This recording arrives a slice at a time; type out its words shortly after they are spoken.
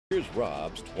Here's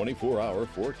Rob's 24-hour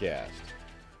forecast.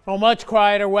 Well, much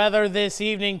quieter weather this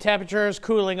evening. Temperatures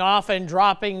cooling off and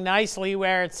dropping nicely.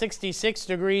 We're at 66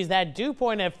 degrees. That dew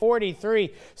point at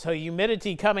 43. So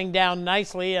humidity coming down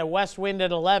nicely. A west wind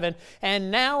at 11. And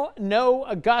now no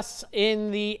gusts in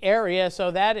the area.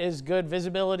 So that is good.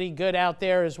 Visibility good out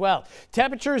there as well.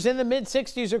 Temperatures in the mid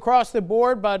 60s across the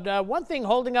board. But one thing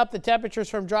holding up the temperatures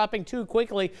from dropping too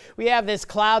quickly, we have this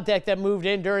cloud deck that moved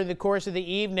in during the course of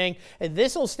the evening.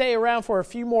 This will stay around for a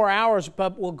few more hours,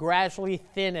 but will gradually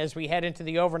thin as we head into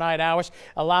the overnight hours,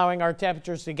 allowing our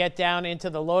temperatures to get down into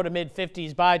the low to mid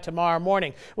 50s by tomorrow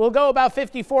morning. We'll go about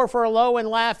 54 for a low in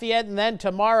Lafayette, and then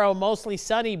tomorrow mostly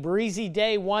sunny, breezy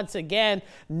day once again.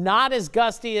 Not as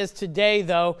gusty as today,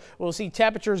 though. We'll see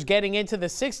temperatures getting into the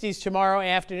 60s tomorrow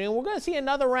afternoon. We're going to see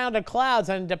another round of clouds,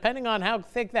 and depending on how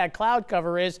thick that cloud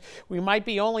cover is, we might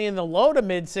be only in the low to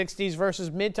mid 60s versus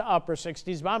mid to upper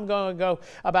 60s. But I'm going to go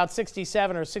about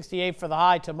 67 or 68 for the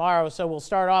high tomorrow. So we'll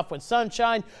start off with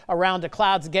sunshine, around the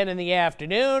clouds again in the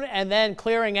afternoon, and then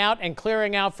clearing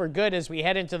out for good as we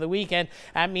head into the weekend.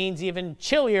 That means even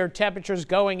chillier temperatures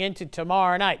going into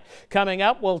tomorrow night. Coming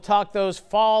up, we'll talk those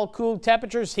fall cool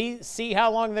temperatures, see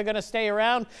how long they're going to stay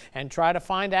around, and try to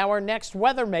find our next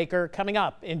weather maker coming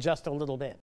up in just a little bit.